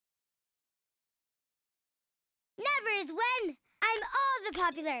Populars win! I'm all the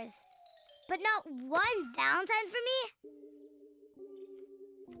populars. But not one Valentine for me?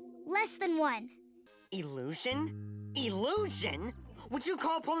 Less than one. Illusion? Illusion? Would you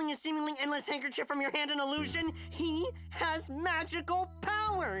call pulling a seemingly endless handkerchief from your hand an illusion? He has magical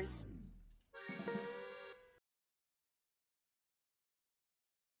powers!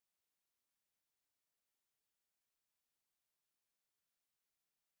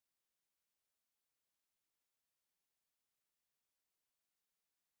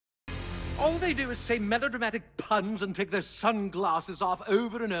 All they do is say melodramatic puns and take their sunglasses off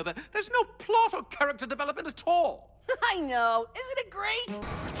over and over. There's no plot or character development at all. I know. Isn't it great?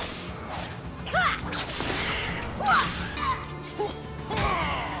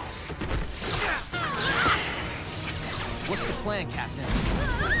 What's the plan, Captain?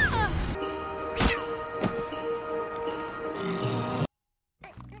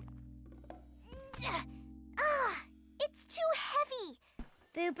 It's too heavy.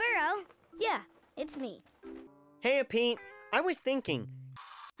 Boo Burrow. Yeah, it's me. Hey, Pete. I was thinking.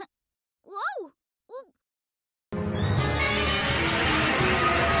 Whoa!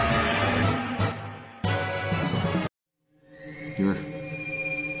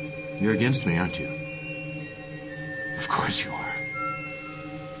 You're against me, aren't you? Of course you are.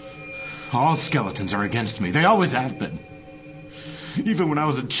 All skeletons are against me. They always have been. Even when I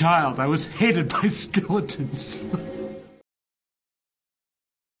was a child, I was hated by skeletons.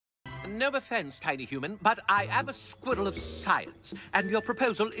 No offense, tiny human, but I am a squirrel of science, and your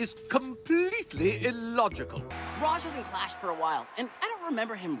proposal is completely illogical. Raj hasn't clashed for a while, and I don't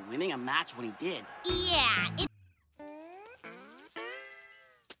remember him winning a match when he did. Yeah,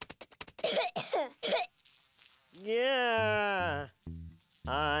 Yeah.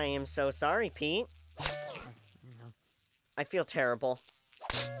 I am so sorry, Pete. I feel terrible.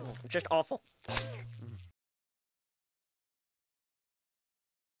 Just awful.